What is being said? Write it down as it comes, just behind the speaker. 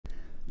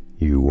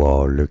You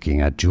are looking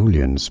at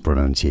Julian's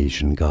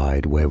pronunciation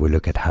guide, where we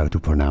look at how to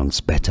pronounce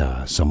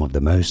better some of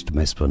the most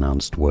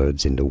mispronounced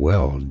words in the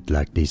world,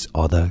 like this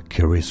other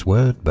curious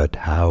word. But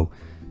how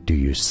do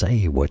you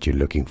say what you're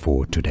looking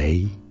for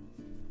today?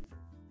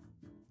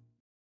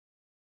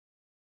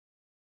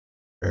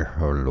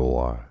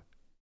 Ehrloa.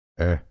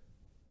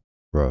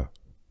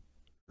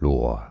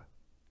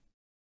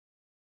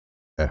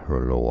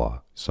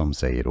 Ehrloa. Some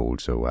say it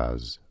also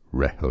as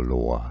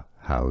Reheloa.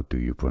 How do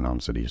you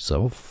pronounce it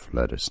yourself?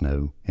 Let us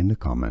know in the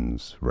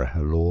comments,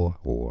 Reheloa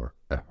or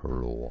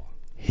Ehrloa.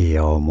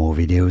 Here are more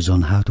videos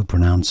on how to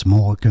pronounce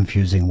more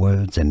confusing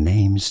words and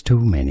names too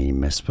many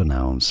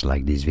mispronounced.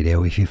 Like this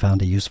video if you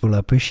found it useful. I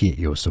appreciate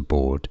your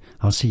support.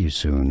 I'll see you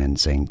soon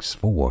and thanks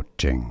for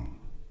watching.